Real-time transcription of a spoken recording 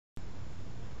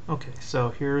Okay,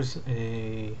 so here's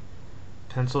a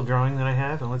pencil drawing that I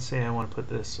have, and let's say I want to put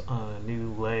this on a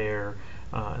new layer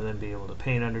and then be able to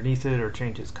paint underneath it or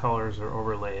change its colors or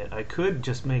overlay it. I could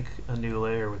just make a new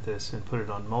layer with this and put it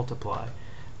on multiply,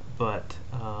 but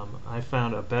I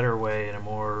found a better way and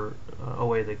a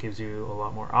way that gives you a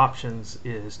lot more options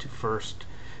is to first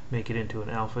make it into an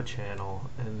alpha channel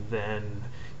and then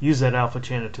use that alpha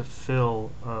channel to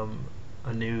fill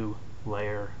a new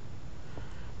layer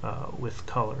with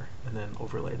color and then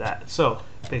overlay that. So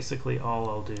basically all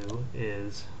I'll do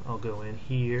is I'll go in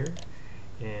here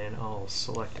and I'll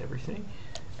select everything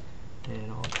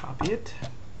and I'll copy it,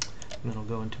 and then I'll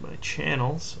go into my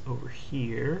channels over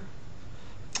here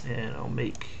and I'll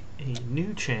make a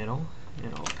new channel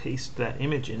and I'll paste that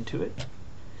image into it,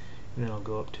 and then I'll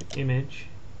go up to image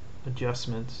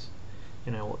adjustments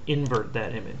and I will invert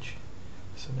that image.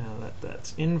 So now that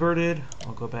that's inverted,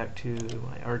 I'll go back to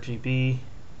my RGB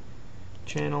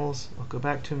channels, I'll go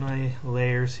back to my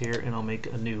layers here and I'll make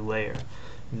a new layer.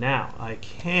 Now I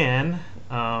can,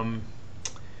 going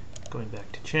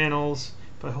back to channels,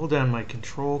 if I hold down my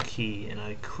control key and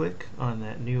I click on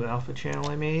that new alpha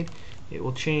channel I made, it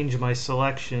will change my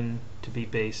selection to be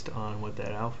based on what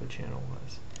that alpha channel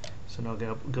was. So now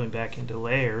going back into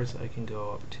layers, I can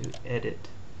go up to edit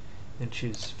and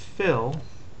choose fill,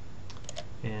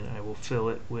 and I will fill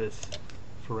it with,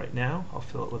 for right now, I'll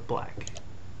fill it with black.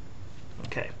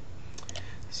 Okay,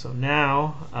 so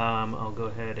now I'll go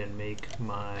ahead and make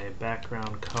my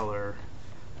background color,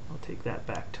 I'll take that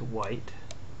back to white,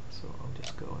 so I'll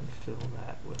just go and fill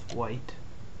that with white.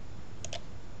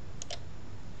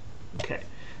 Okay,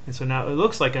 and so now it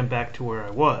looks like I'm back to where I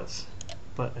was,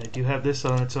 but I do have this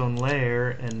on its own layer,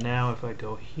 and now if I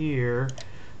go here,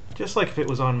 just like if it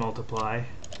was on multiply,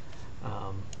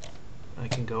 I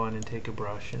can go in and take a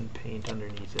brush and paint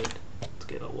underneath it. Let's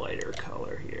get a lighter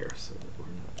color here so that we're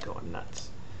not going nuts.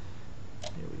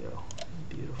 Here we go.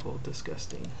 Beautiful,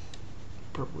 disgusting,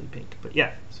 purpley pink. But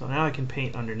yeah, so now I can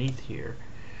paint underneath here.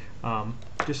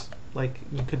 Just like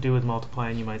you could do with multiply,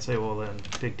 and you might say, well then,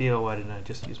 big deal, why didn't I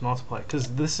just use multiply?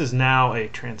 Because this is now a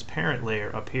transparent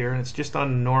layer up here, and it's just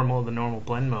on the normal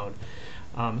blend mode.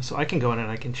 So I can go in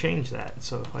and I can change that.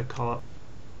 So if I call up,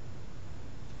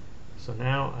 so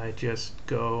now I just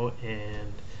go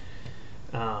and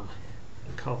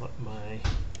call up my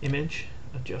image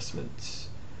adjustments,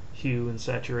 hue and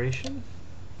saturation,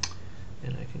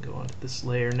 and I can go onto this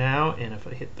layer now, and if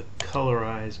I hit the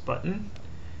colorize button,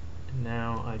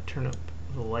 now I turn up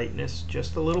the lightness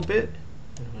just a little bit,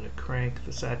 and I'm going to crank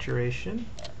the saturation,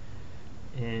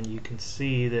 and you can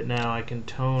see that now I can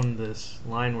tone this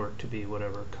line work to be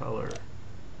whatever color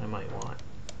I might want.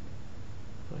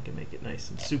 So I can make it nice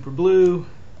and super blue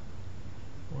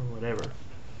or whatever,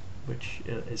 which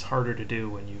is harder to do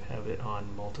when you have it on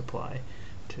multiply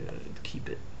to keep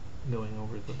it going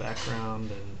over the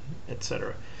background and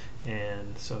etc.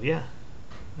 And so yeah,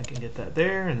 I can get that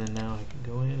there, and then now I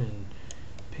can go in and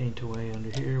paint away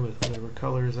under here with whatever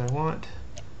colors I want,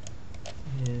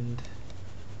 and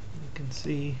you can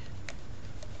see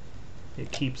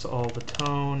it keeps all the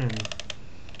tone and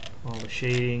all the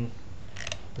shading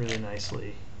really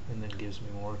nicely, and then gives me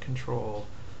more control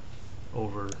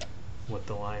over what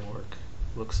the line work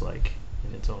looks like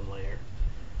in its own layer.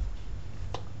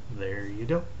 There you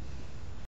go.